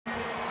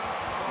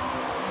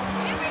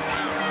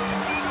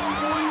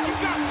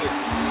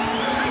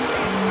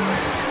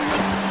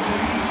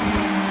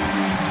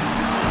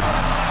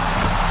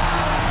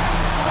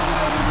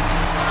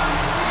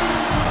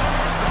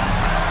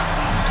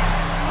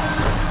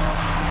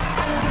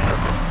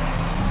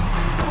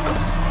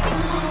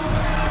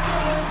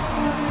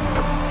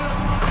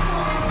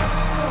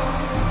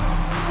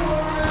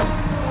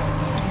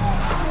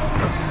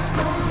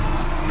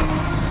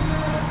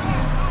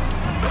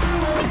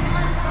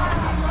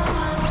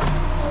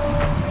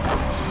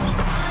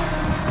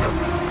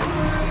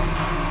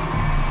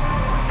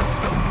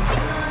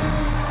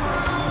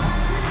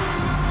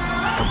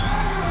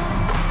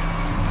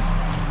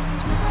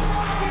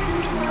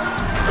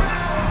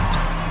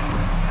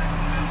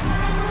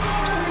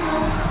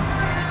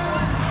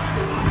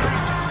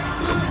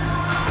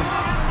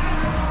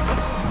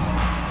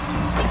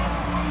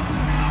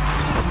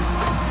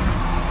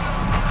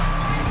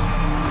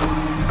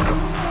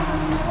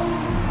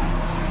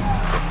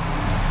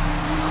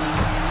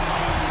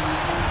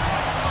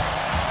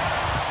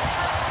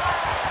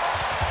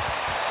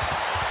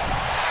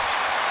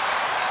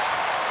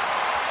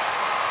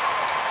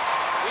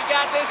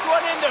this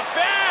one in the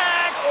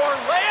bag,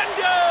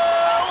 Orlando!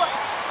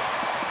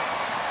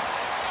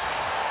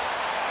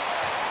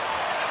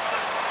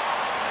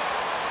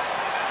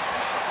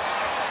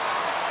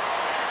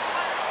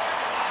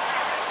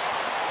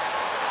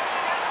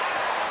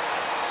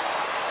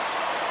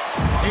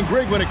 And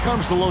Greg, when it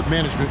comes to load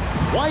management,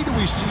 why do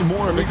we see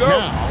more of it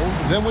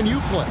now than when you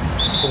play?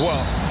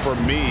 Well, for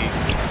me,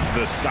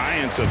 the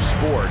science of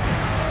sport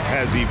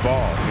has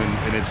evolved,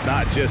 and it's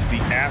not just the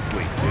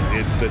athlete.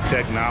 It's the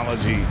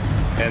technology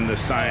and the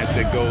science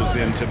that goes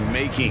into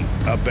making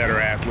a better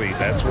athlete.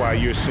 That's why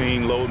you're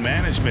seeing load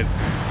management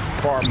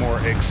far more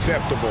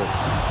acceptable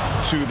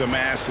to the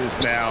masses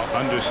now,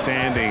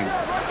 understanding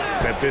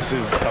that this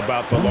is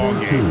about the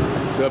long game.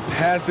 The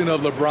passing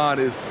of LeBron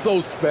is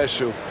so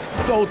special,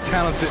 so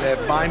talented at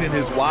finding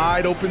his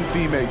wide-open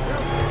teammates.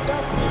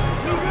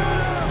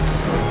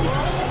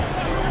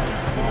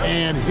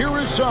 And here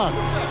is Suggs.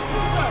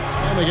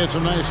 And they get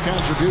some nice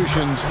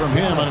contributions from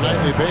him on a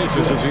nightly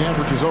basis as he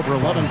averages over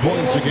 11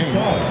 points a game.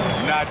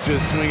 Not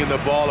just swinging the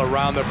ball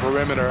around the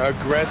perimeter,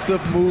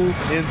 aggressive move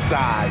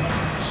inside.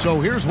 So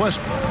here's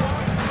Westbrook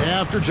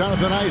after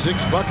Jonathan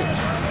Isaac's bucket.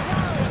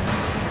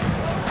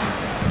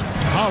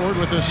 Howard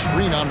with a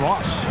screen on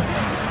Ross.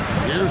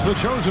 Here's the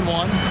chosen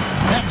one.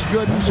 That's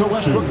good, and so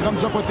Westbrook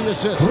comes up with the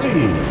assist.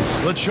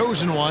 The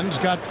chosen one's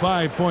got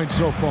 5 points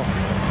so far.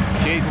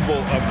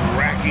 Capable of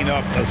racking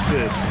up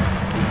assists.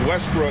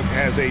 Westbrook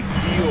has a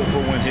feel for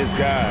when his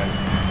guys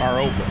are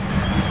open.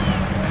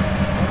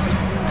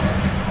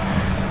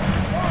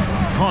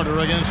 Carter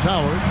against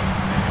Howard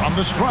from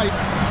the stripe.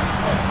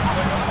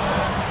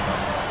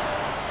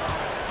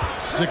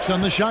 6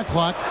 on the shot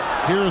clock.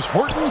 Here's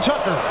Horton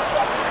Tucker.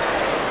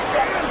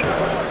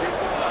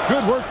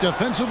 Good work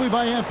defensively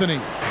by Anthony.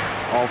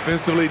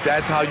 Offensively,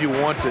 that's how you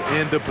want to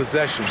end the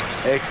possession,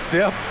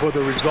 except for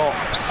the result.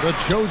 The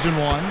chosen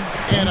one,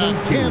 and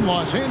again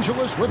Los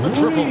Angeles with the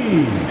triple.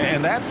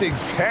 And that's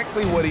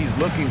exactly what he's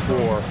looking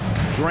for,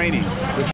 draining the